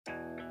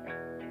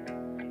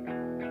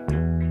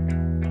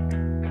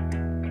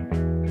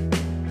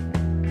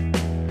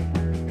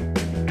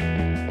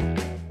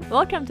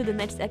Welcome to the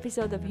next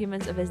episode of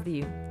Humans of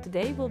SDU.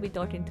 Today we'll be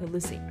talking to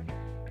Lucy.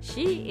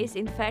 She is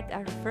in fact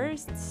our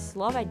first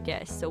Slovak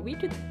guest, so we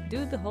could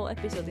do the whole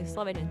episode in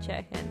Slovak and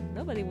Czech and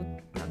nobody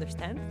would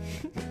understand.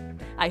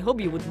 I hope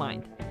you would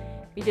mind,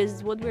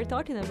 because what we're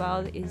talking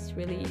about is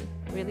really,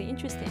 really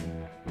interesting.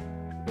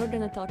 We're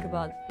gonna talk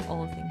about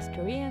all things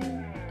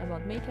Korean,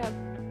 about makeup,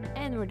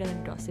 and we're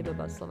gonna gossip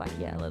about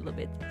Slovakia a little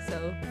bit. So,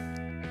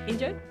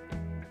 enjoy!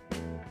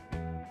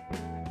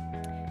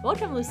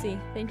 Welcome, Lucy.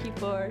 Thank you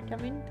for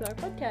coming to our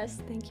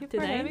podcast. Thank you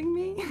today. for having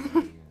me.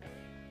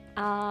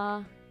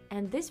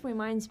 And this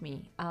reminds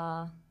me,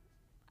 I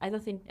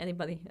don't think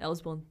anybody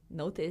else will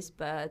notice,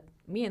 but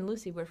me and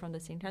Lucy were from the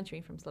same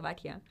country, from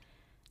Slovakia.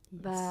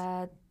 Yes.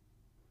 But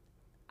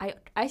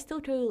I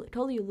still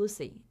call you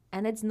Lucy,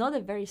 and it's not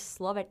a very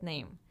Slovak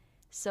name.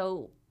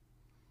 So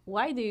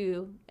why do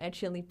you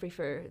actually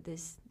prefer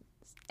this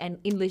an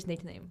English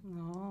nickname?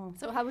 Oh.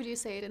 So how would you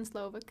say it in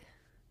Slovak?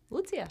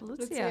 Lucia.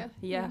 Lucia.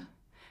 Yeah.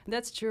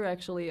 That's true,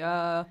 actually.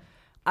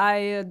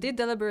 I did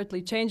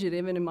deliberately change it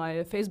even in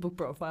my Facebook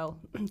profile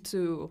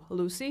to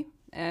Lucy.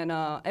 And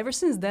ever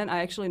since then,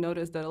 I actually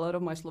noticed that a lot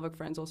of my Slovak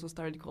friends also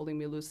started calling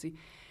me Lucy.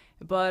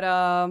 But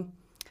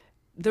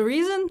the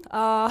reason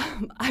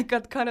I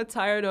got kind of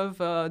tired of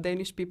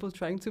Danish people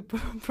trying to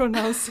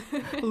pronounce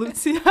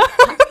Lucia.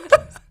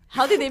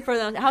 How did they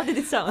pronounce? How did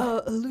it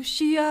sound?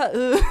 Lucia.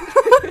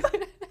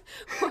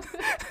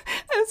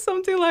 And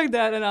something like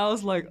that. And I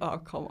was like, oh,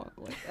 come on.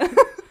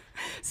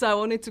 So I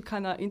wanted to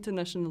kind of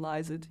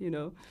internationalize it,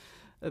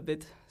 a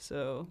bit.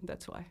 So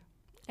that's why.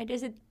 I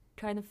guess it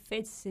kind of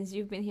fits since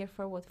you've been here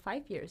for,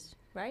 5 years,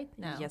 right?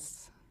 Now.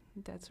 Yes,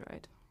 that's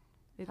right.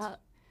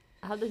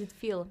 How does it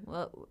feel?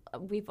 Well,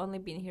 we've only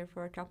been here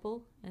for a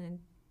couple, and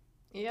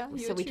Yeah.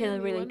 so we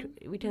cannot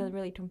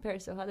really compare.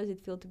 So how does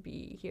it feel to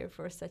be here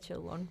for such a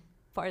long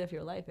part of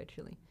your life,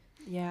 actually?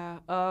 Yeah.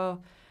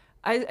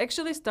 I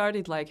actually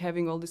started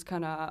having all these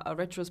kind of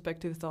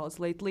retrospective thoughts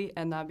lately,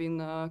 and I've been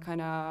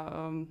kind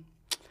of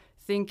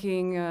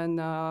thinking and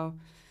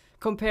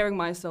comparing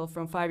myself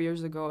from 5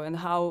 years ago and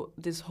how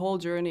this whole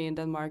journey in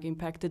Denmark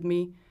impacted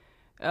me.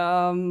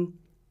 And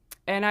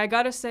I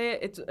gotta say,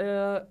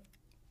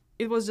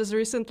 it was just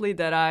recently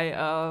that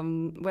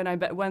when I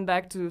went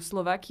back to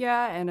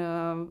Slovakia and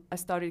I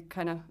started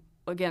kind of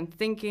again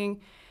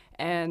thinking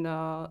and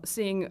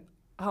seeing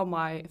how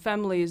my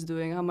family is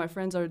doing, how my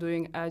friends are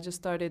doing. I just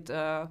started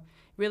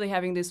really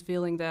having this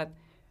feeling that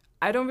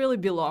I don't really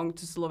belong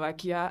to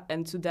Slovakia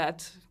and to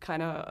that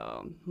kind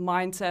of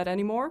mindset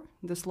anymore,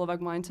 the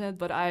Slovak mindset.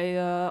 But I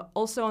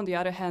also, on the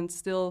other hand,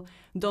 still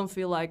don't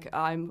feel like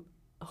I'm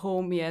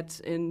home yet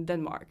in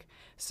Denmark.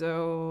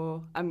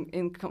 So I'm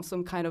in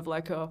some kind of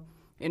a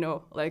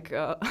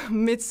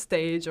mid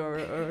stage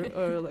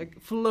or like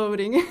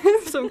floating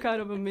some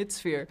kind of a mid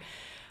sphere.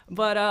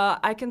 But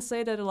I can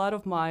say that a lot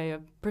of my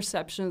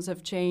perceptions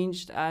have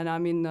changed, and I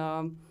mean,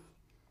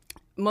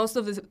 most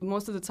of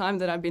the time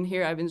that I've been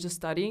here, I've been just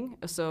studying.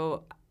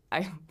 So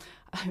I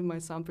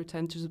might sound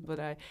pretentious, but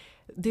I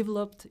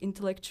developed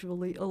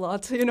intellectually a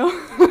lot,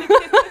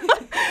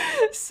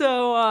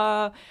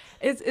 So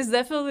it's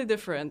definitely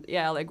different.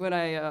 Yeah, like when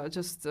I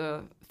just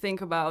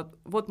think about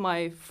what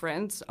my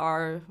friends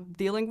are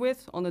dealing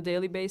with on a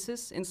daily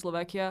basis in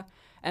Slovakia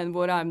and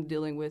what I'm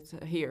dealing with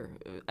here,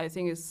 I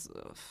think it's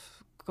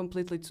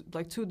completely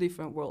two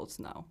different worlds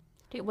now.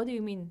 Okay, what do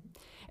you mean?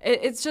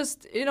 It's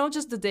just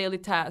just the daily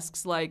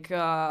tasks, like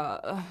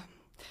I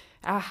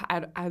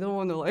don't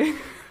want to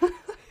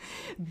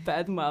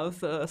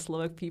badmouth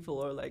Slovak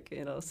people or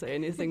say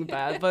anything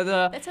bad, but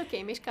That's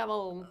okay. Mishka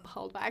will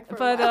hold back for a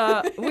but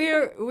while.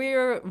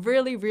 we're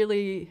really,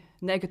 really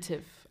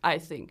negative, I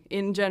think,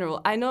 in general.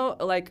 I know,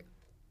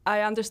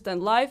 I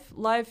understand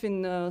life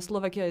in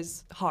Slovakia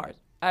is hard,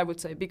 I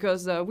would say,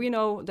 because we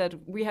know that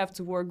we have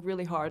to work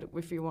really hard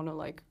if you want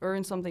to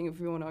earn something, if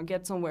you want to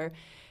get somewhere.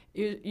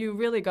 You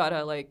really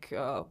gotta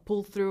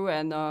pull through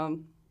and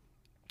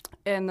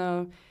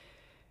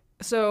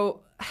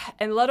so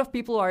a lot of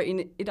people are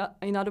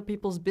in other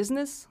people's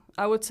business.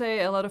 I would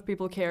say a lot of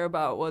people care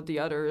about what the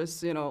other is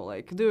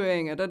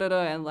doing and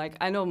and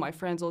I know my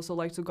friends also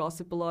like to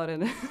gossip a lot,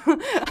 and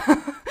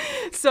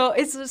so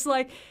it's just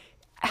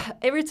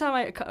every time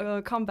I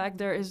come back,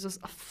 there is just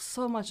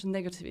so much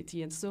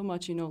negativity and so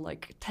much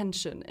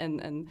tension,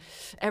 and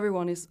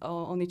everyone is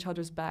on each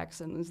other's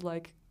backs, and it's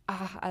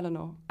I don't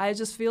know. I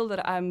just feel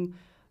that I'm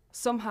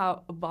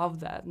somehow above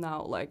that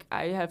now.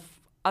 I have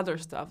other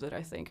stuff that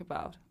I think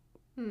about.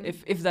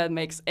 If that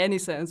makes any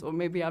sense, or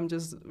maybe I'm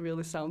just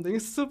really sounding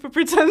super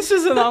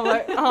pretentious, and I'm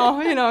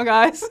oh,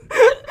 guys,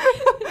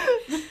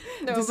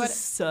 No, this is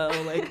so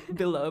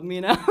below me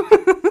now.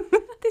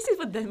 This is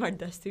what Denmark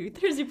does to you.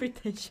 They're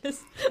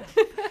pretentious.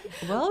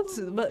 Well,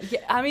 but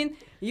yeah, I mean,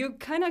 you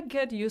kind of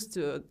get used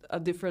to a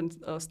different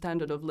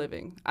standard of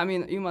living. I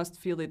mean, you must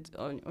feel it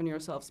on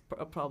yourselves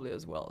probably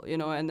as well,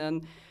 and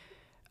then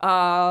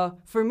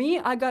For me,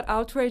 I got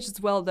outraged as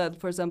well that,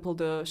 for example,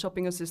 the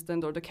shopping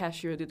assistant or the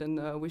cashier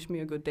didn't wish me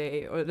a good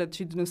day, or that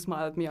she didn't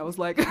smile at me. I was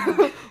like,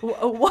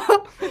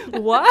 what?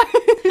 Why?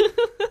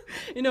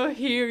 You know,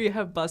 here you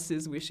have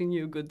buses wishing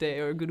you a good day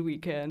or a good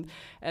weekend,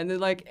 and then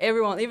like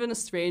everyone, even a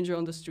stranger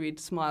on the street,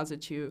 smiles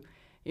at you.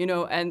 You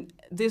know, and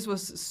this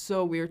was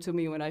so weird to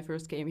me when I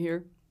first came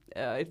here.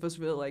 It was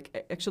really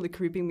like actually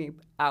creeping me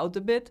out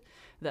a bit,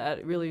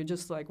 that really you're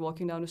just like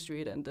walking down the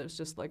street and there's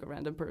just like a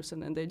random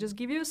person and they just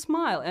give you a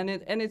smile, and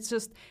it's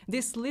just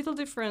these little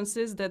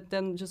differences that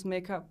then just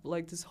make up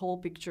like this whole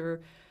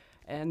picture.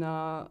 And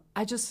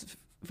I just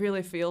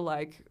really feel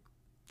like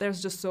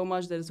there's just so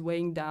much that is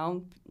weighing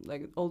down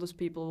like all those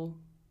people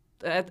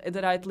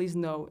that I at least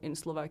know in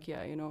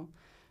Slovakia, you know.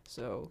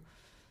 So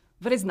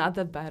but it's not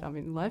that bad. I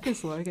mean, life in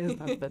Slovakia is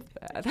not that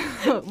bad.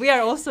 We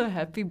are also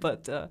happy,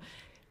 but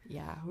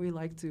yeah, we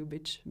like to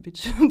bitch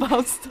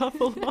about stuff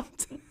a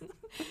lot.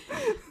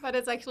 But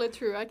it's actually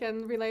true. I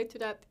can relate to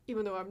that,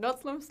 even though I'm not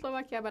from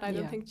Slovakia, but I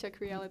don't think Czech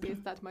reality is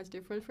that much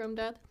different from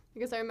that.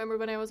 Because I remember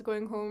when I was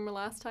going home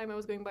last time, I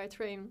was going by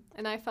train,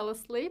 and I fell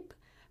asleep,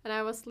 and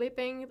I was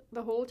sleeping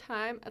the whole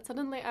time, and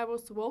suddenly I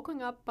was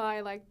woken up by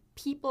like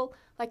people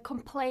like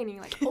complaining,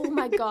 like, oh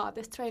my god,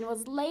 this train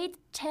was late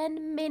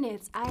 10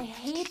 minutes, I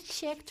hate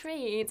Czech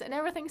trains, and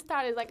everything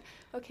started like,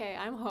 okay,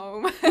 I'm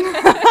home.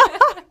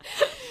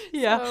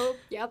 Yeah. So,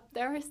 yep,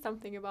 there is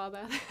something about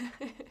that.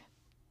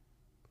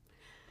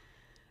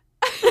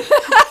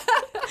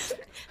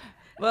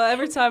 Well,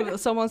 every time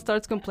someone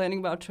starts complaining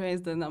about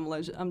trains, then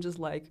I'm just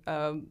like,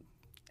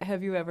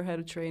 have you ever had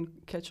a train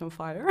catch on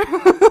fire?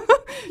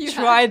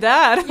 Try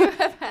that. You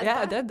have had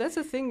Yeah, that? that's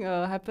a thing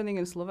happening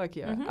in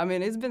Slovakia. I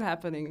mean, it's been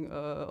happening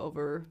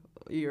over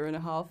a year and a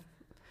half.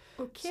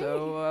 Okay.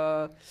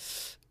 So,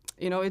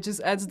 you know, it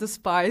just adds the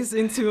spice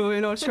into,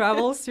 you know,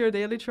 travels, your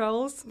daily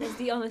travels. That's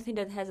the only thing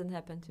that hasn't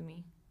happened to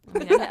me. I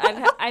mean,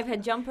 I've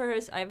had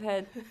jumpers, I've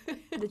had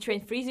the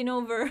train freezing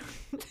over,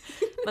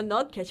 but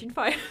not catching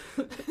fire.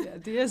 Yeah,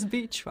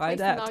 DSB, try Please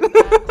that. knock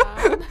that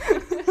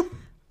down.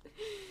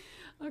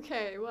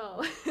 Okay,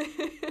 well.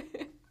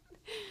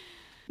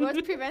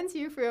 What prevents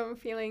you from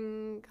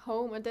feeling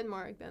home in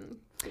Denmark then?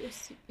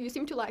 You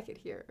seem to like it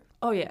here.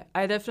 Oh yeah,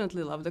 I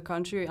definitely love the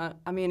country.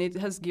 I mean, it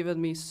has given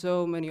me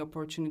so many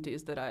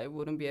opportunities that I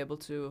wouldn't be able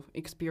to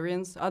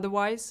experience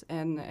otherwise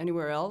and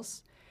anywhere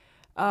else.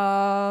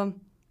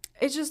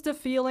 It's just a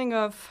feeling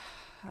of,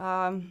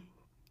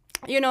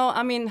 you know,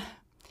 I mean,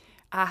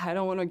 I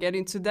don't want to get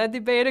into that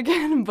debate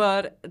again,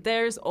 but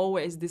there's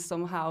always this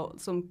somehow,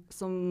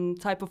 some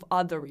type of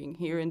othering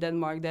here in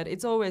Denmark, that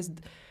it's always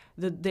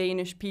the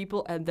Danish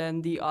people and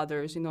then the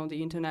others, you know,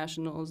 the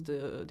internationals,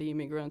 the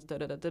immigrants,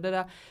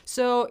 da-da-da-da-da.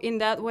 So in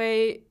that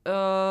way,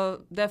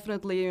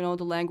 definitely, you know,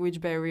 the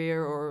language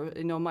barrier or,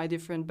 you know, my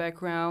different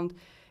background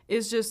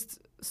is just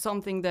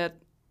something that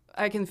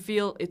I can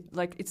feel it,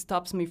 like it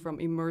stops me from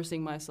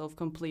immersing myself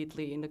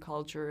completely in the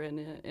culture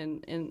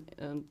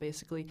and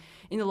basically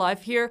in the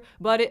life here.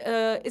 But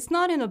it's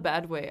not in a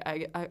bad way.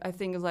 I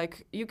think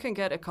like you can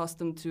get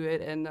accustomed to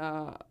it, and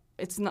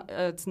it's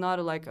not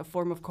like a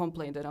form of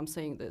complaint that I'm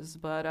saying this,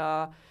 but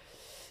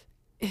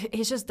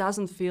it just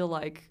doesn't feel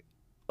like,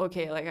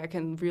 okay, like I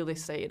can really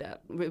say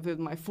that with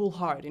my full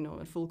heart, you know,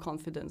 and full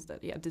confidence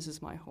that, yeah, this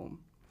is my home.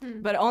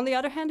 But on the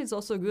other hand, it's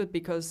also good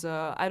because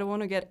I don't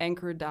want to get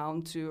anchored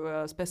down to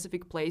a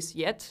specific place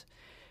yet,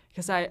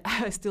 because I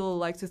still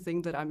like to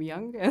think that I'm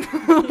young and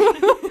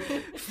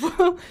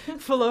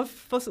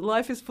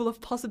life is full of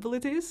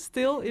possibilities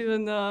still,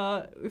 even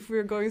if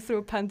we're going through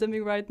a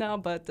pandemic right now,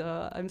 but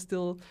I'm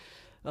still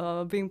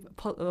being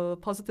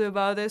positive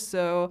about this.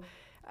 So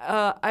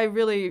I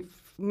really,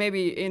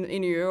 maybe in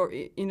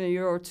a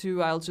year or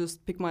two, I'll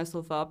just pick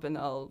myself up and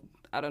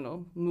I don't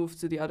know, move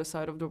to the other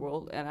side of the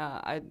world, and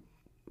I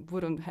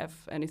wouldn't have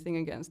anything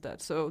against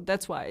that. So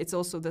that's why it's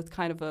also that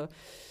kind of a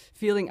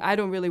feeling. I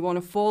don't really want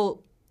to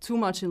fall too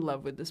much in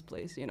love with this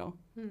place, you know,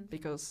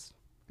 because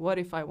what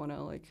if I want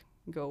to like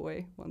go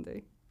away one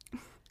day?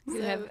 Do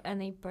you have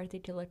any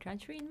particular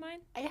country in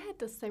mind? I had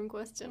the same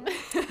question.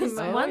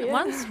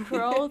 One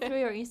scroll through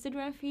your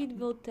Instagram feed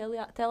will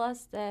tell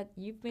us that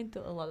you've been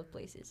to a lot of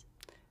places.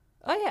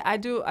 Oh yeah, I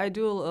do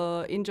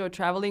enjoy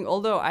traveling,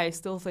 although I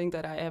still think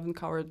that I haven't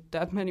covered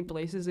that many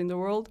places in the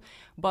world.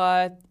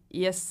 But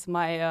yes,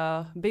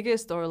 my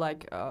biggest or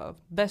like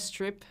best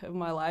trip of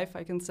my life,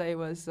 I can say,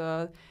 was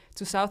to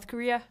South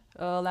Korea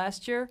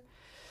last year.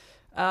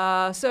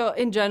 So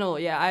in general,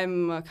 yeah,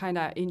 I'm kind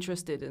of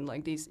interested in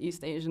like these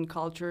East Asian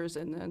cultures,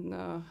 and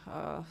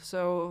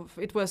so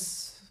it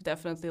was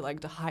definitely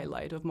like the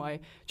highlight of my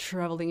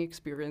traveling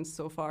experience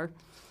so far.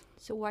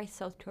 So why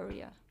South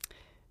Korea?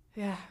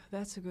 Yeah,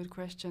 that's a good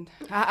question.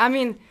 I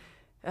mean,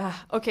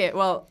 okay,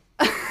 well,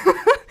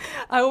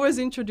 I always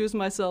introduce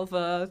myself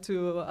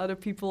to other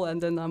people,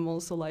 and then I'm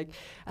also like,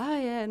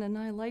 yeah, and then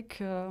I like,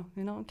 you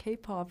know,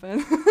 K-pop,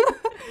 and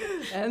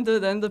and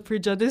then the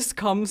prejudice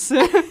comes.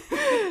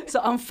 So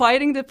I'm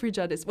fighting the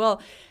prejudice.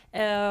 Well,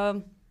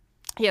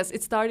 yes,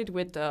 it started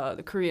with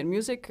the Korean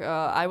music.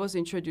 I was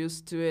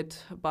introduced to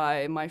it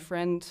by my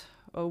friend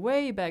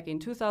way back in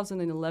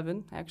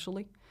 2011,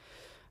 actually,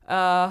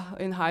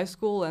 in high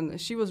school, and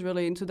she was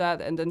really into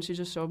that. And then she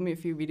just showed me a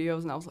few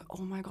videos, and I was like,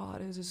 oh my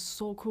god, this is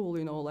so cool,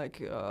 you know,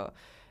 like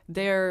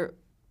their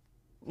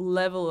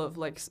level of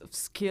like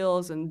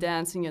skills and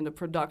dancing and the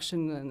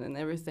production and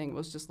everything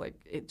was just like,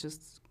 it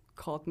just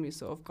caught me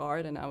so off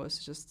guard, and I was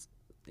just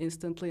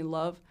instantly in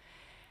love.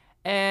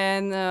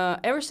 And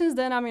ever since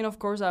then, I mean, of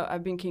course,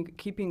 I've been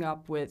keeping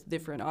up with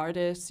different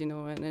artists, you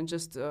know, and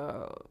just,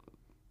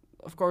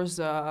 of course,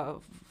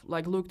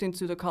 like looked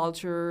into the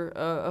culture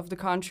of the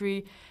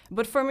country.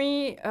 But for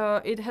me,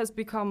 it has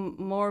become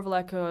more of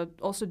like a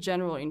also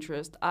general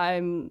interest.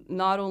 I'm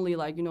not only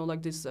like, you know,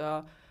 like this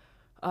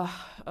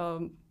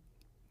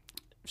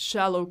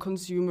shallow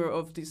consumer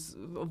of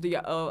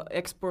the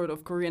export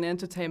of Korean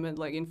entertainment,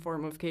 like in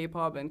form of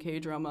K-pop and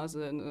K-dramas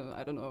and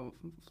I don't know,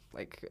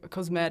 like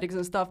cosmetics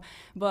and stuff.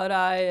 But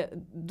I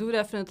do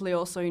definitely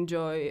also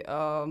enjoy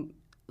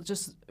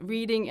just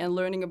reading and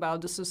learning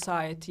about the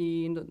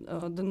society and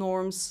the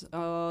norms,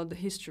 the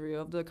history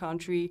of the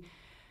country.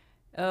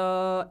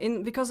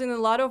 Because in a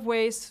lot of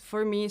ways,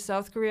 for me,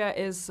 South Korea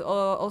is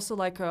also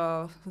like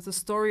the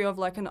story of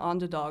like an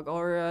underdog,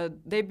 or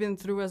they've been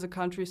through as a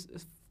country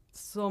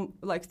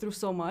through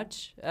so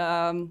much.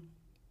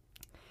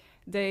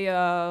 They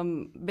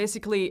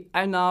basically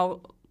are now,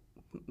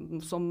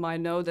 some might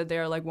know that they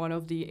are like one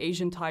of the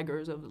Asian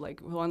tigers, of like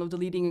one of the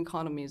leading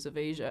economies of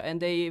Asia, and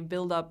they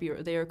build up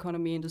their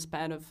economy in the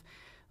span of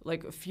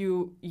like a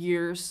few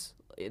years.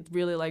 It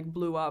really like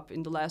blew up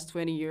in the last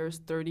 20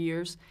 years, 30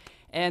 years.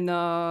 And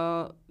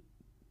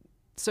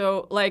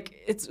so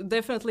like it's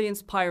definitely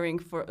inspiring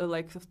for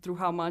like through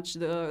how much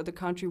the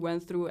country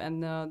went through,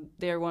 and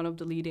they're one of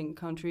the leading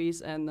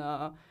countries, and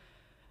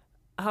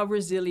how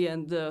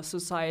resilient the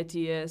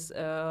society is.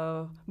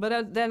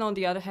 But then on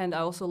the other hand, I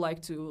also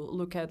like to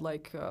look at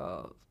like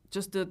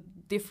just the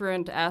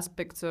different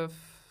aspects of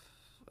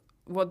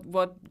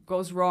what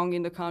goes wrong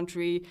in the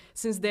country,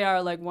 since they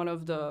are like one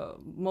of the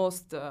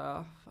most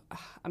I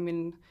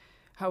mean,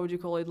 how would you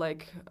call it,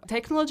 like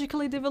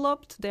technologically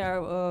developed. They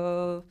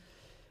are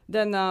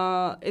then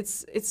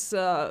it's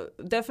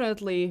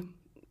definitely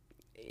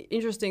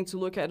interesting to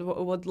look at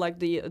what like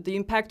the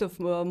impact of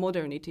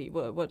modernity,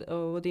 what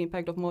the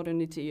impact of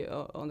modernity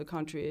on the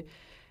country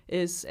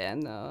is.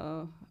 And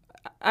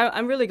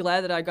I'm really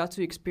glad that I got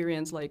to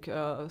experience like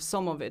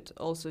some of it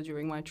also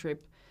during my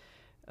trip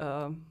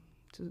to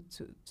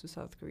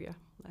South Korea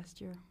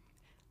last year.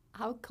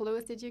 How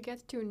close did you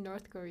get to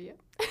North Korea?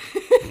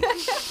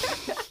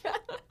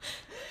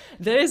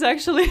 There is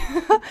actually,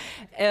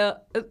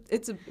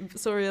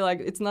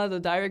 it's not a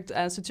direct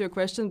answer to your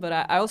question, but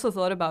I also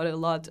thought about it a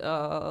lot.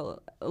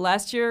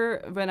 Last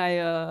year, when I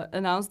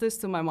announced this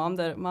to my mom,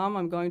 that, Mom,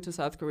 I'm going to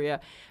South Korea,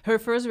 her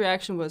first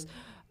reaction was,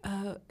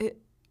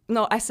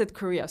 no, I said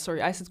Korea.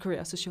 Sorry, I said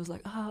Korea. So she was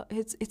like,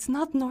 it's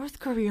not North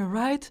Korea,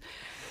 right?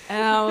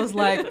 And I was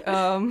like,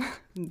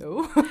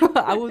 no,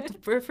 I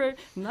would prefer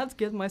not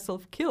get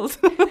myself killed.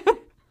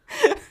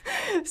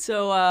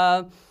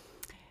 So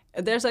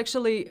there's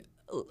actually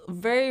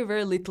very,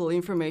 very little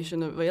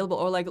information available,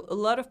 or like a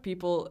lot of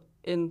people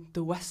in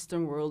the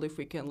Western world, if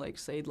we can like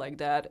say it like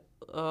that,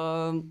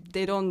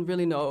 they don't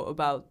really know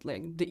about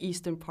like the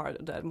eastern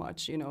part that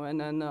much, you know, and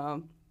then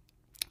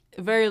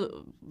very,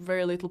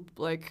 very little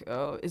like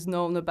is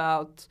known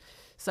about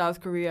South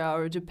Korea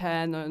or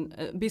Japan,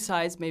 and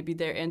besides maybe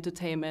their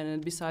entertainment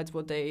and besides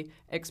what they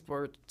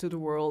export to the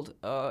world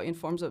in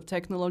forms of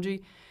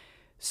technology.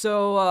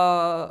 So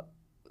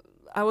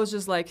I was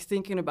just like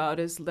thinking about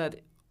is that,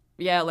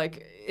 yeah,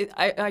 like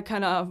I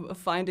kind of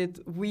find it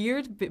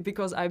weird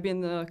because I've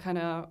been kind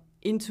of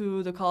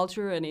into the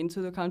culture and into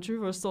the country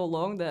for so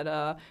long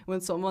that when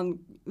someone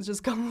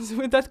just comes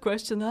with that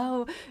question,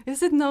 oh,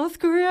 is it North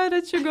Korea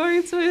that you're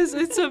going to?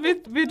 It's a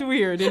bit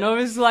weird, you know?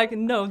 It's like,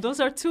 no, those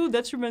are two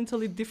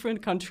detrimentally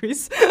different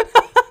countries.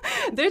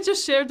 They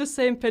just share the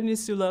same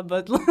peninsula,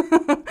 but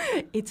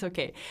it's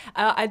okay.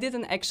 I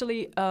didn't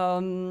actually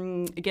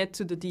get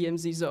to the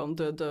DMZ zone,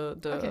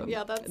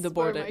 the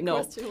border.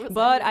 No,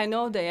 but I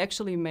know they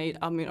actually made.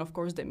 I mean, of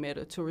course, they made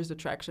a tourist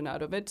attraction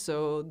out of it.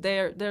 So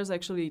there's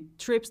actually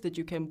trips that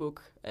you can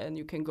book, and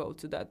you can go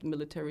to that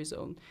military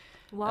zone.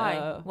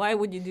 Why? Why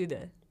would you do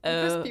that?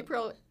 Because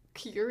people are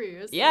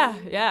curious.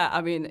 Yeah.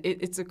 I mean,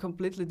 it's a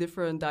completely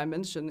different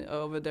dimension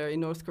over there in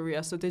North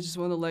Korea. So they just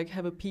want to like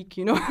have a peek,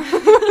 you know.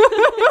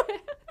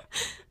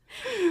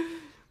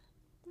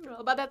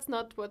 Well, but that's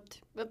not what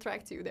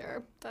attracts you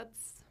there.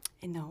 That's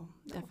no,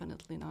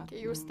 definitely not.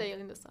 Okay, you stay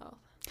in the south.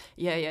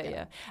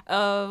 Yeah.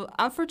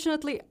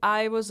 Unfortunately,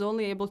 I was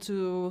only able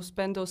to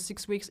spend those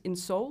 6 weeks in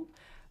Seoul,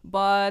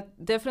 but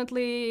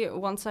definitely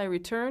once I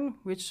return,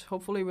 which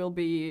hopefully will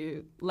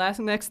be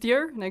next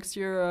year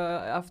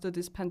after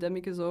this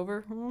pandemic is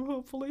over,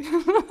 hopefully,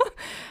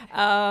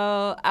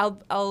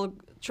 I'll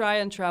try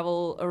and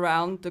travel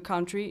around the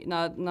country,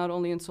 not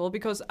only in Seoul,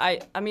 because I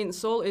mean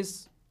Seoul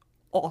is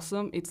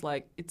awesome. It's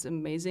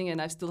amazing,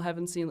 and I still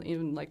haven't seen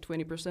even like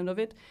 20% of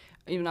it,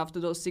 even after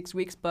those 6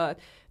 weeks. But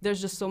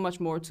there's just so much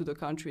more to the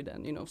country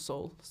than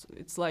Seoul. So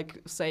it's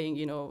like saying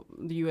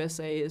the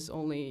USA is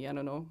only, I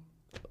don't know,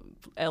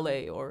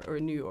 LA or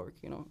New York.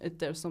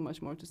 There's so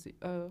much more to see.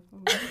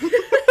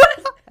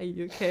 Are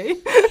you okay?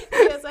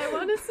 Yes, I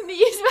want to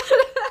sneeze.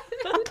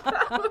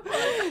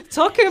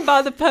 Talking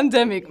about the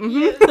pandemic. Mm-hmm.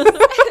 Yes.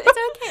 It's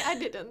okay. I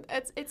didn't.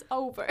 It's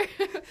over.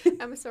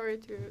 I'm sorry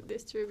to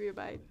disturb you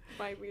by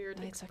weird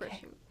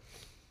expression. Okay.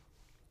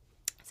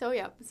 So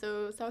yeah.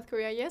 So South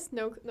Korea, yes.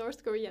 No.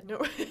 North Korea,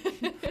 no.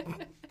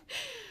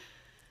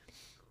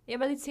 Yeah,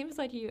 but it seems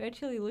like you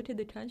actually looked at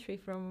the country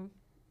from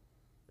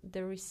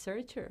the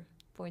researcher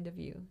point of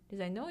view, because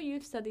I know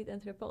you've studied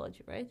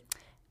anthropology, right?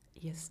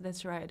 Yes,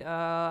 that's right.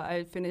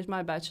 I finished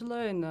my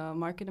bachelor in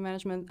marketing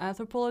management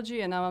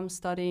anthropology, and now I'm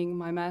studying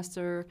my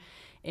master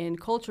in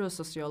cultural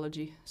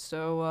sociology.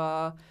 So,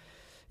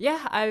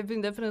 I've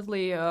been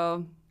definitely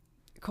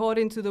caught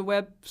into the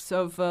webs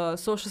of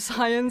social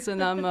science,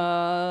 and I'm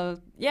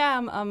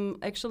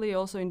actually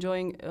also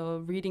enjoying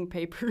reading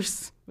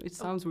papers. It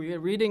sounds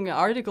weird, reading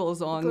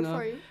articles on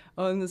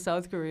the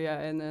South Korea,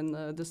 and then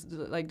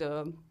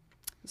the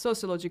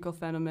sociological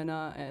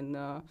phenomena and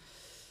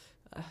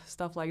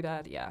stuff like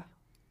that. Yeah.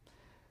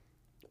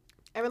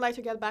 I would like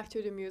to get back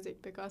to the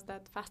music because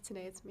that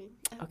fascinates me.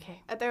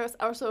 Okay.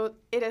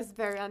 It is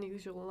very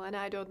unusual, and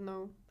I don't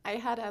know. I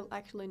had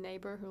actually a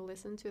neighbor who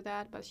listened to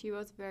that, but she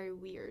was very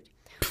weird,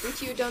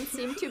 which you don't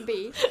seem to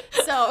be.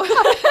 So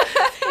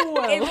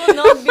it will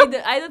not be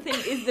I don't think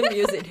it's the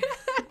music.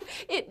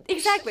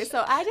 Exactly.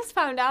 So I just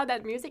found out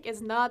that music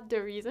is not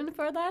the reason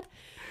for that.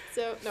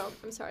 So no,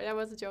 I'm sorry, that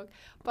was a joke.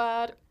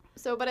 But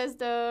what is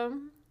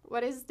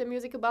the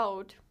music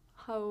about?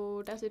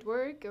 How does it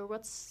work, or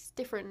what's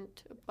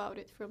different about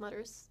it from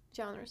other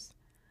genres?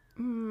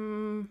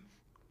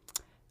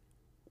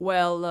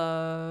 Well,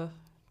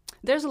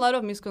 there's a lot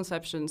of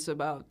misconceptions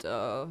about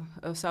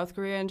South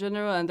Korea in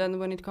general, and then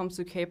when it comes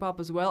to K-pop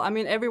as well. I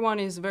mean, everyone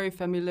is very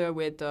familiar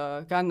with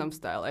Gangnam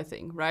Style, I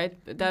think, right?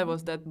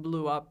 That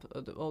blew up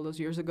all those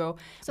years ago.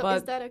 So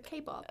is that a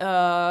K-pop?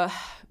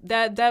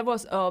 That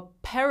was a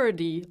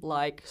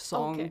parody-like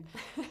song,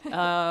 okay.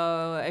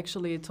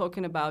 actually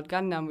talking about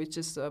Gangnam, which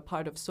is a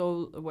part of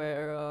Seoul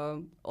where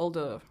all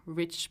the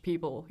rich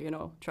people,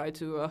 try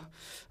to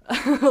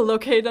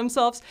locate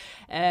themselves,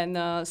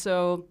 and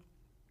so.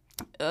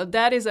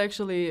 That is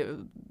actually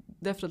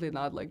definitely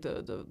not like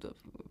the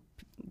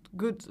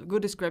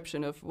good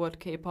description of what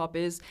K-pop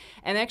is.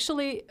 And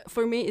actually,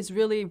 for me, it's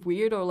really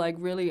weird or like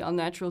really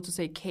unnatural to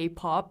say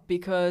K-pop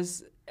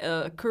because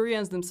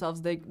Koreans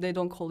themselves, they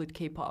don't call it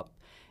K-pop.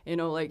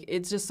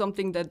 It's just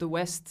something that the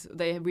West,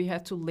 we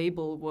had to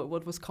label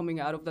what was coming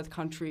out of that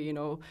country,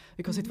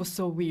 because it was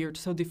so weird,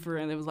 so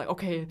different. It was like,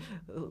 okay,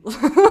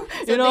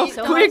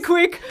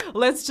 quick,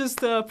 let's just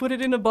put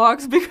it in a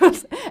box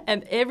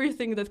and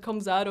everything that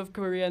comes out of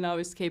Korea now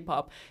is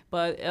K-pop.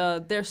 But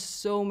there's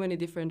so many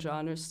different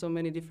genres, so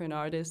many different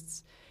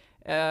artists.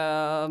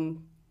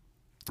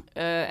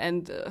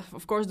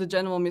 Of course, the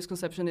general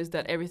misconception is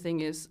that everything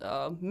is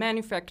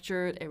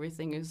manufactured,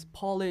 everything is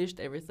polished,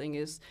 everything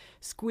is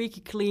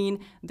squeaky clean.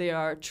 They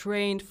are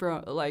trained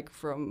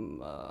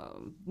from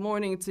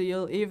morning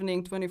till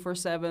evening,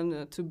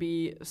 24/7, to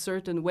be a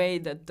certain way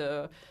that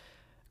the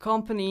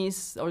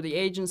companies or the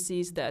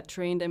agencies that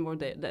train them or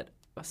that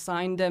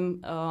assign them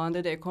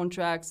under their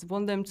contracts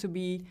want them to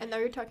be. And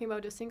are you talking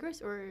about the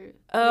singers or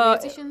the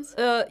musicians?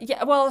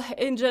 Yeah, well,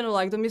 in general,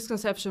 like the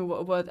misconception,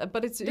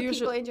 but it's usually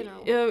people in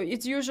general.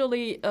 It's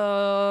usually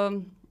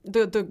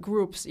the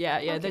groups,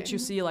 okay. that you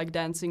see like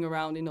dancing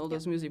around in all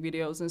those music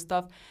videos and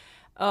stuff.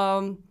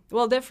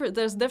 Well,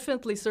 there's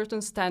definitely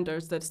certain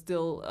standards that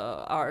still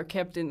are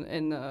kept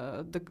in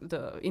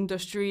the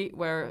industry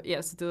where,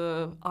 yes,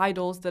 the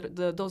idols,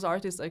 those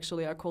artists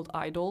actually are called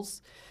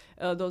idols.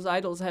 Those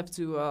idols have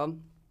to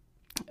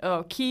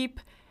keep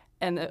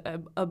and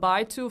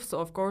abide to, so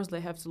of course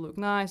they have to look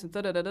nice and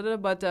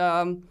but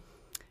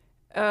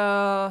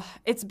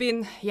it's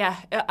been,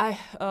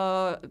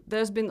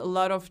 there's been a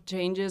lot of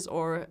changes,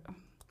 or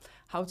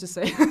how to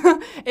say,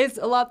 it's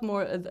a lot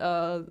more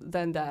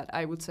than that,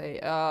 I would say.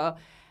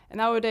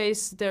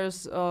 Nowadays,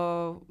 there's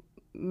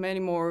many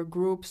more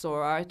groups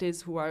or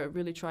artists who are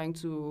really trying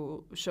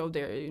to show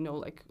their,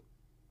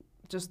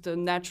 just the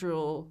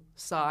natural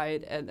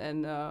side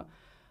and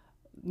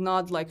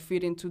not like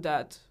fit into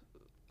that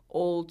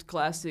old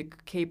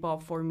classic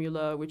K-pop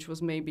formula, which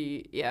was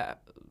maybe,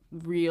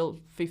 real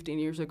 15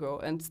 years ago.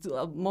 And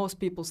still, most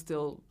people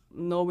still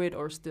know it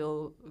or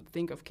still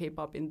think of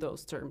K-pop in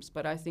those terms.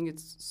 But I think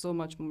it's so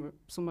much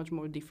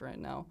more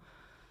different now.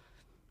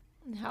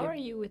 How are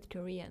you with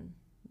Korean,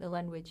 the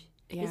language?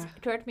 Yeah.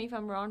 Correct me if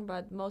I'm wrong,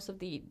 but most of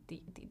the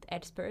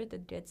expert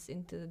that gets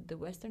into the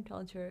Western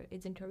culture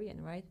is in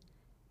Korean, right?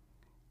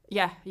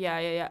 Yeah.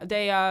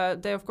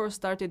 They of course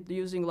started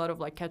using a lot of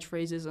like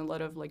catchphrases and a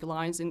lot of like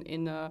lines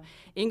in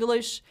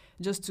English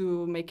just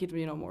to make it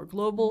more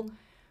global.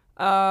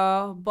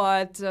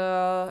 But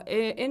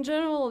in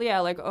general,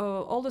 like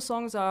all the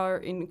songs are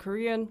in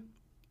Korean.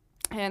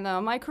 And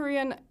my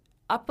Korean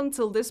up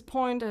until this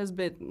point has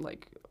been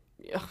like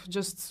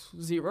just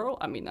zero.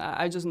 I mean,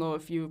 I just know a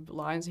few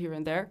lines here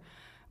and there,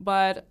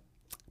 but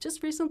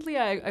just recently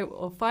I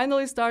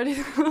finally started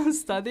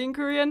studying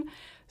Korean.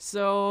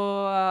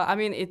 So I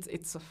mean,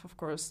 it's of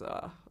course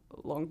a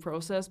long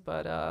process,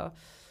 but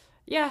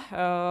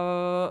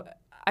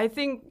I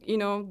think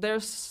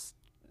there's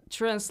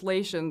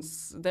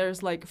translations,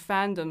 there's like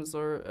fandoms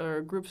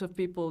or groups of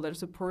people that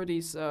support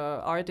these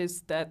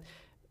artists that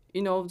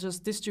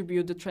just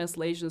distribute the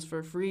translations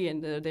for free,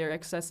 and they're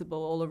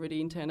accessible all over the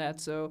internet.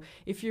 So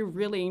if you're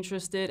really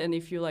interested, and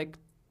if you like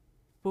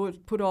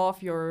put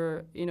off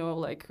your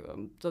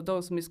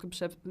those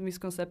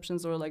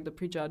misconceptions or like the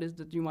prejudice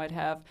that you might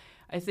have,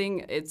 I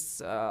think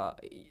it's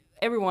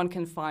everyone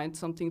can find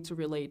something to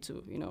relate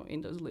to,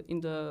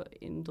 in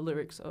the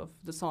lyrics of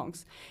the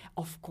songs.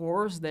 Of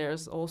course,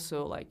 there's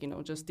also like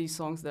just these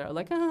songs that are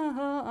like,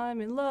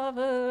 I'm in love,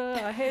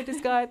 I hate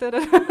this guy,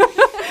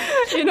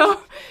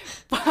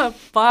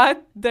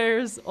 but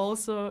there's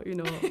also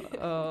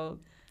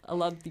a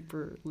lot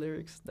deeper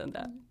lyrics than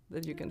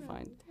that you can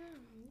find.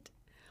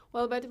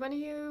 Well, but when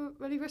you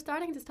were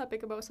starting this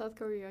topic about South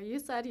Korea, you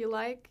said you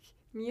like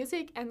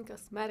music and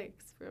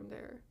cosmetics from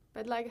there.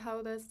 But like,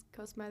 how does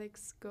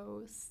cosmetics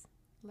goes?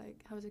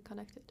 Like, how is it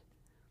connected?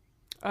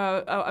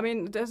 I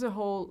mean, there's a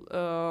whole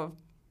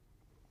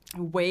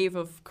wave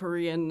of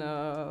Korean,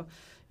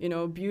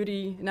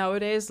 beauty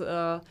nowadays.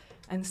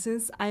 And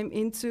since I'm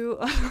into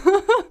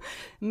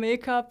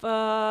makeup,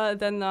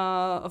 then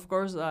of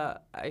course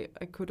I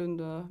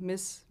couldn't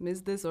miss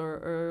this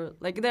or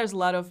like there's a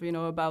lot of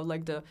about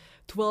like the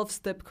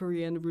 12-step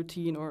Korean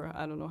routine, or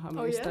I don't know how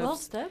many steps.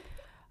 12-step?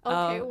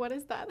 Okay, what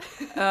is that?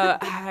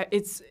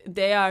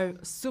 They are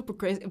super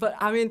crazy. But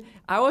I mean,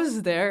 I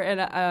was there and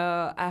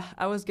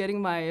I was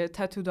getting my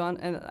tattoo done,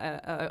 and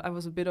I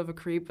was a bit of a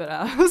creep, but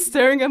I was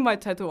staring at my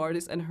tattoo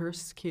artist and her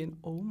skin.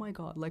 Oh my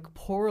god, like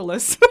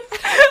poreless.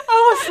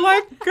 I was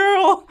like,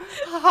 girl,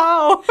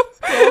 how?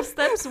 12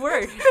 steps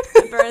work,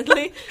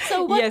 apparently.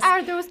 So what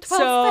are those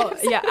 12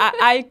 steps? So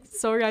yeah,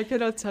 sorry, I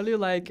cannot tell you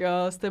like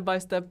step by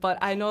step, but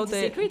I know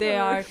they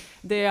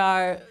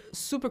are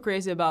super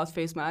crazy about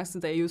face masks.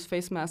 They use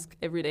face masks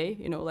every day.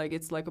 Like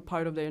it's like a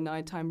part of their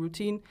nighttime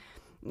routine.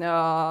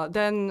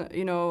 Then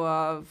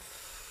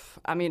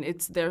I mean,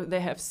 it's there.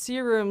 They have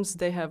serums,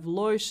 they have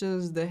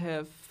lotions, they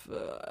have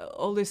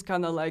all this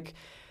kind of like.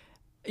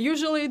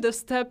 Usually the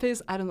step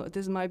is, I don't know,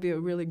 this might be a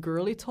really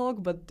girly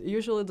talk, but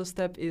usually the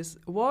step is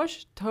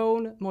wash,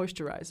 tone,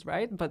 moisturize,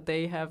 right? But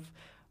they have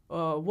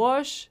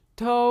wash,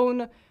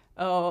 tone,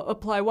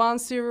 apply one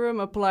serum,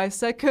 apply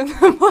second,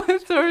 apply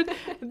third,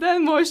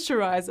 then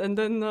moisturize, and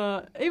then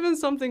even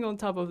something on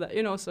top of that,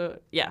 So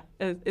yeah,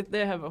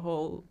 they have a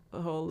whole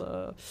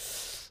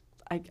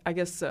I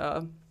guess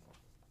what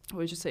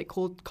would you say,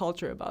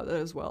 culture about it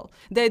as well.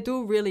 They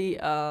do really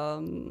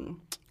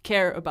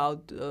care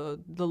about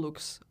the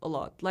looks a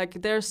lot.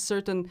 Like there's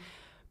certain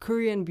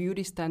Korean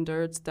beauty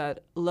standards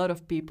that a lot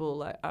of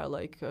people are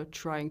like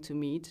trying to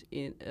meet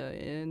in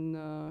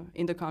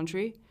the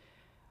country.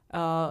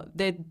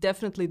 They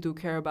definitely do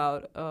care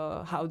about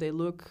how they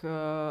look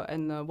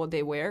and what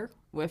they wear.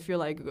 If you're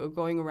like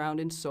going around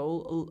in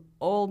Seoul,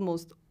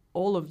 almost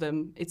all of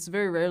them, it's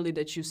very rarely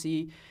that you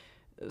see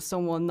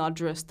someone not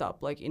dressed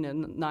up like in a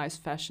nice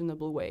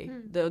fashionable way.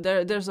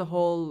 There's a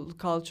whole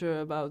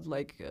culture about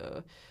like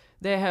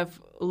they have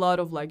a lot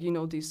of like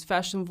these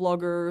fashion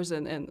vloggers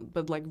and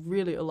but like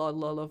really a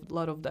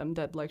lot of them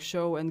that like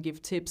show and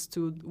give tips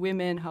to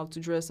women how to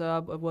dress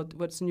up,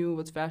 what's new,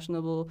 what's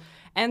fashionable.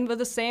 But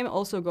the same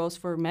also goes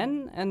for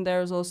men, and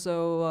there's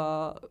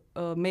also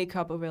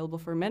makeup available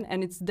for men,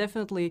 and it's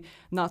definitely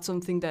not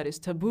something that is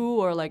taboo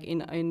or like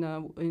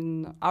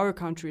in our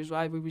countries,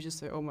 right? We just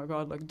say, oh my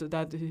god, like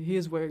that he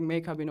is wearing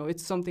makeup,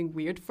 it's something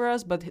weird for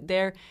us, but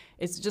there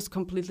it's just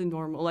completely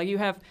normal. Like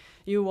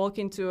you walk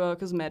into a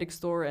cosmetic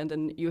store and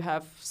then you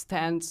have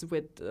stands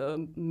with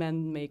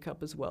men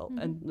makeup as well,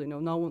 and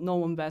no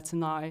one bats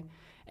an eye.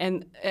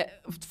 And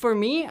for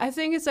me, I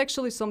think it's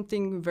actually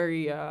something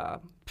very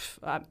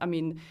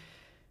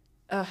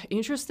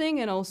interesting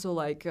and also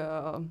like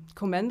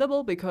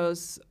commendable,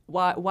 because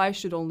why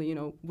should only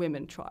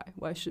women try?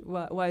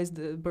 Why is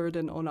the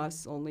burden on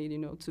us only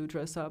to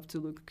dress up, to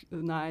look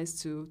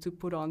nice, to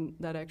put on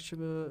that extra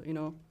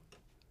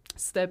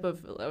step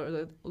of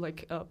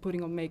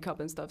putting on makeup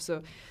and stuff?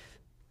 So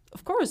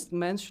of course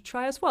men should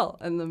try as well,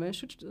 and the men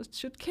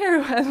should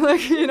care, and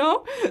like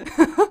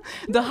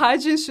the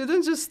hygiene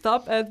shouldn't just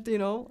stop at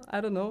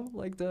I don't know,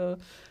 like the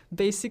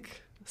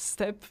basic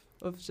step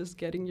of just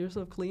getting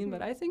yourself clean.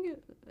 But I think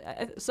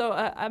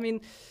I mean,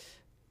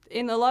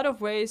 in a lot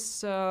of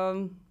ways,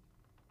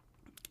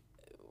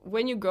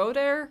 when you go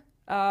there,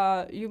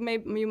 you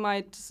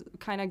might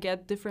kind of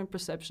get different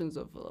perceptions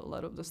of a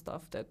lot of the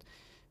stuff that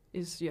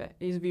is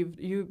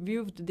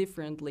viewed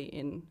differently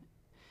in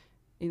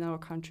our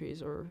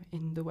countries or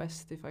in the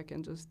West, if I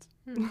can just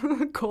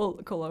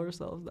call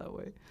ourselves that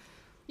way.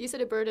 You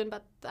said a burden,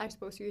 but I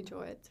suppose you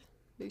enjoy it.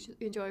 You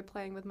enjoy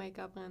playing with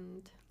makeup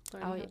and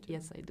learning Oh, how to.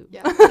 yes, I do.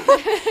 Yeah.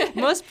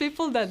 Most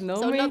people that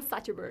know so me, not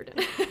such a burden.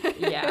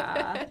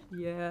 yeah.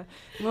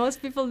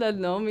 Most people that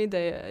know me,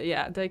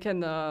 they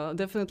can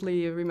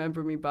definitely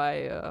remember me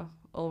by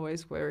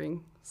always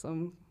wearing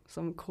some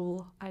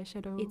cool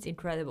eyeshadow. It's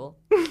incredible.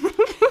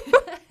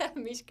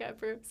 Mishka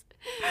approves.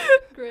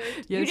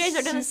 Great. You guys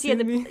are gonna see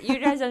you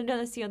guys are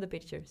gonna see on the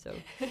picture. So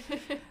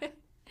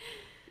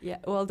Yeah,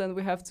 well then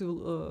we have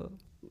to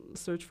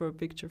search for a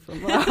picture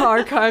from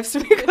archives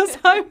because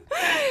I'm.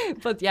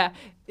 But yeah,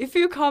 if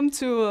you come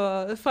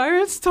to Fire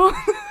and Stone,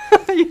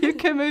 you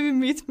can maybe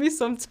meet me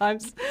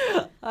sometimes.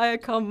 I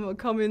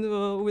come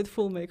in with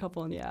full makeup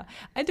on. Yeah,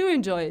 I do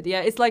enjoy it.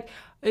 Yeah,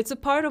 it's a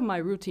part of my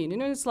routine. You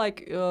know, it's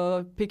like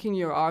picking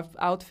your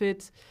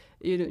outfit.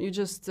 You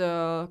just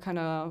kind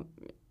of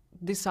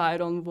decide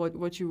on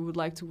what you would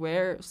like to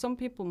wear. Some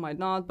people might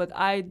not, but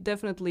I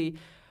definitely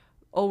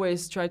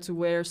always try to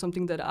wear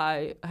something that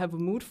I have a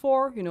mood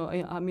for, you know,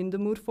 I'm in the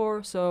mood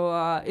for. So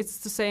it's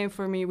the same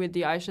for me with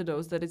the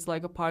eyeshadows, that it's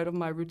like a part of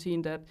my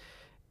routine, that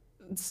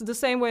it's the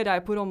same way that I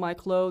put on my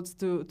clothes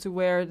to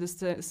wear,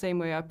 the same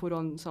way I put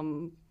on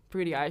some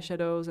pretty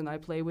eyeshadows and I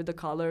play with the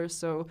colors.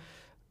 So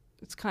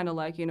it's kind of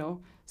like, you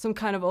know, some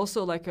kind of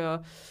also like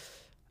a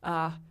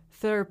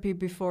therapy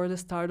before the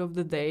start of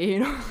the day, you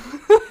know,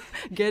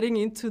 getting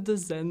into the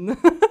zen.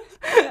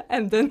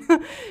 And then,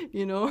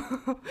 you know,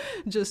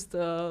 just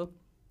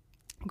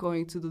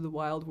going to the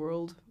wild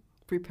world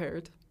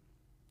prepared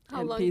How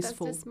and long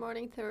peaceful. does this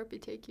morning therapy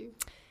take you?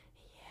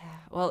 Yeah,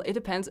 well, it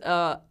depends.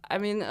 I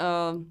mean,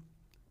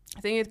 I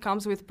think it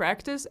comes with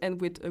practice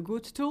and with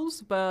good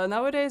tools. But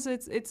nowadays,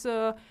 it's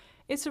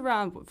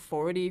around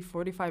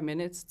 45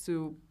 minutes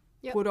to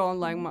put on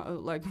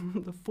like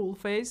the full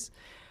face.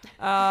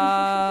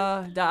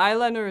 The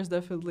eyeliner is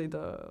definitely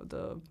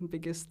the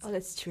biggest. oh,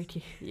 that's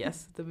tricky.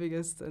 Yes, the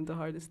biggest and the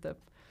hardest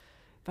step.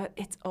 But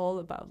it's all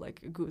about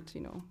like a good,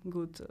 you know,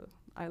 good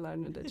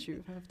eyeliner that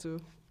you have to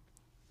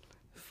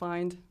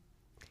find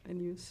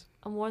and use.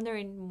 I'm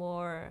wondering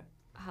more,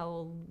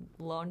 how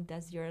long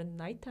does your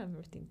nighttime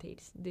routine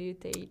take? Do you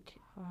take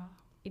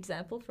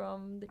example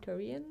from the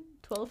Korean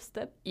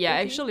 12-step? Yeah,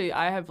 routine? actually,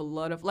 I have a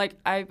lot of like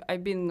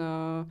I've been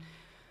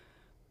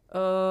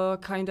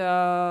kind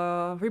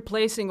of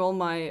replacing all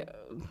my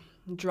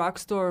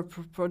drugstore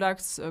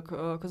products,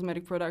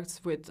 cosmetic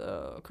products with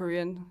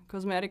Korean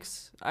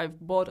cosmetics. I've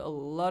bought a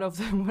lot of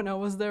them when I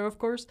was there, of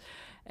course,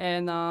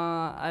 and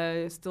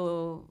I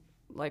still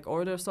like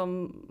order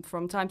some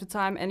from time to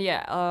time. And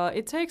yeah,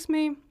 it takes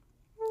me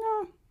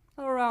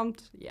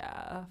around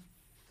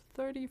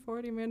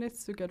 30-40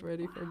 minutes to get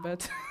ready for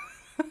bed.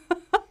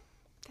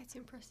 That's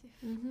impressive.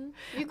 Mm-hmm.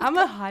 I'm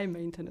a high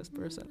maintenance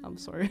person. I'm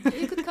sorry.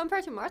 You could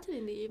compare to Martin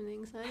in the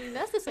evenings. I mean,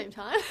 that's the same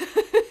time.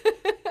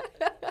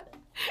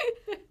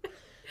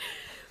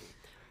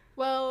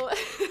 Well,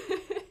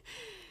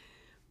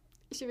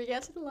 should we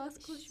get to the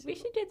last question? We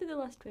should get to the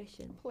last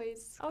question.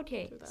 Please.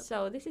 Okay, do that.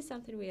 so this is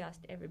something we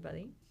asked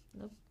everybody.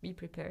 No, be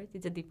prepared.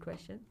 It's a deep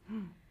question.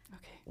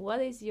 Okay.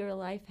 What is your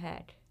life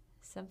hack?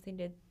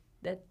 Something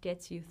that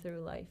gets you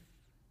through life.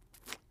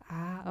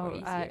 More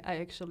easier. I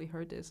actually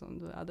heard this on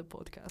the other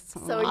podcast.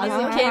 So you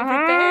You came came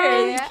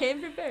prepared. Yeah. You came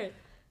prepared.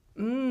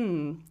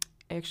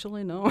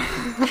 Actually, no.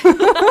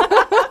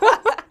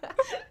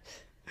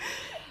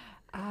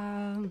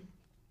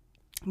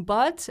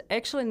 But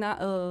actually,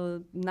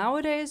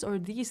 nowadays or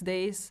these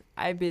days,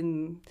 I've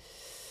been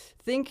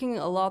thinking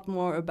a lot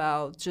more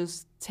about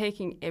just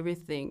taking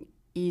everything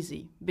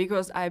easy,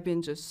 because I've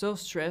been just so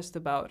stressed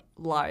about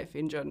life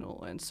in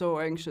general and so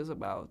anxious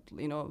about,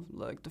 you know,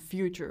 like the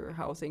future,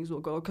 how things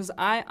will go. Because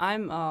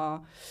I'm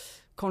a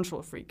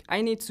control freak.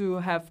 I need to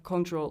have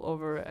control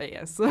over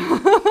yes.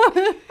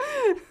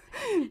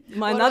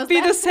 Might not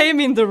be the same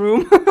in the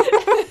room.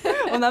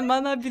 Or I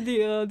might not be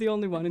the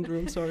only one in the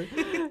room. Sorry.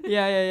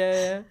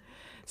 Yeah.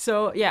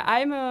 So yeah,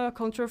 I'm a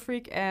control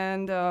freak,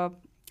 and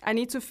I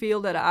need to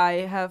feel that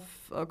I have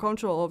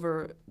control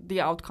over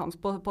the outcomes,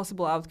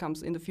 possible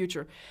outcomes in the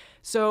future.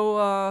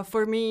 So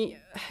for me,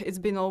 it's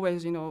been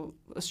always, you know,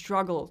 a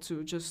struggle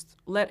to just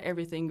let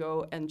everything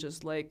go and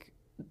just like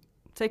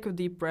take a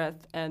deep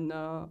breath and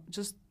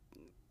just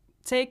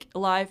take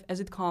life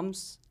as it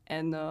comes,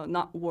 and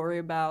not worry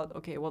about,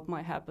 okay, what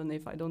might happen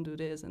if I don't do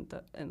this and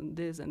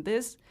this and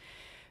this.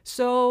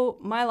 So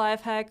my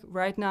life hack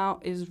right now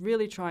is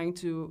really trying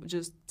to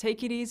just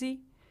take it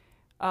easy,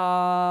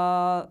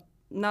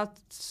 not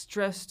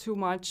stress too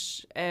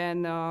much,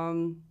 and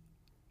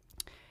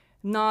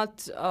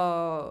not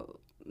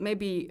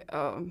maybe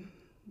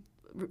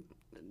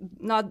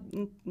not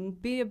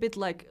be a bit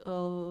like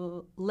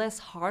less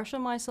harsh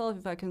on myself,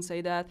 if I can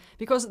say that,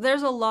 because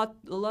there's a lot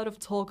of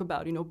talk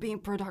about, you know, being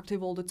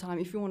productive all the time.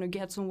 If you want to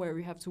get somewhere,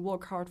 you have to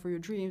work hard for your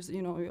dreams.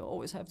 You know, you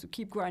always have to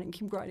keep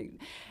grinding,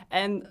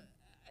 and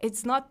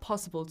it's not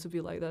possible to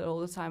be like that all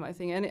the time, I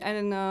think.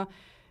 And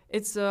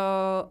it's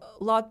a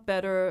lot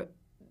better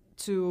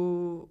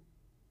to,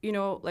 you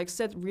know, like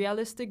set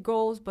realistic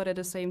goals, but at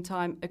the same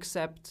time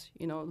accept,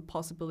 you know, the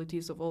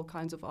possibilities of all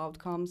kinds of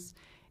outcomes.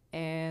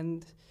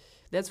 And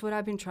that's what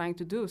I've been trying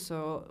to do.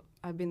 So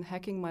I've been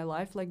hacking my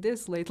life like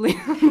this lately.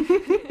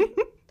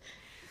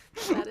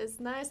 That is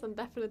nice and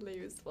definitely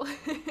useful.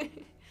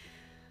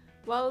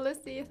 Well,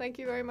 Lucy, thank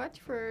you very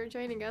much for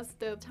joining us.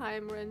 The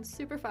time ran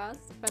super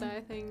fast, but I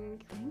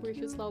think we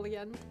should slowly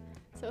end.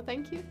 So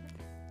thank you.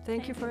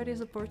 Thank you for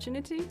this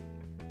opportunity,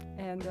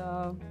 and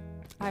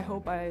I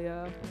hope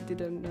I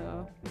didn't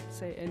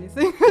say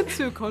anything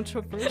too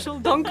controversial.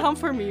 Don't come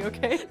for me,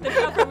 okay?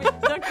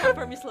 Don't come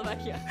for me,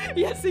 Slovakia.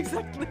 Yes,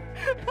 exactly.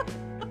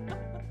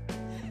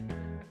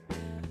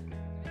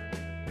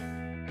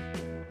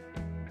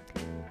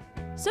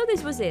 So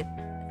this was it.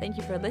 Thank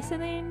you for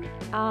listening.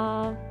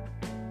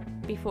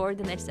 Before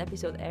the next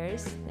episode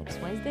airs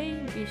next Wednesday,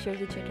 be sure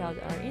to check out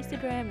our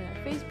Instagram and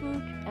our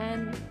Facebook,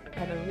 and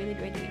have a really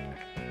great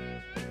week.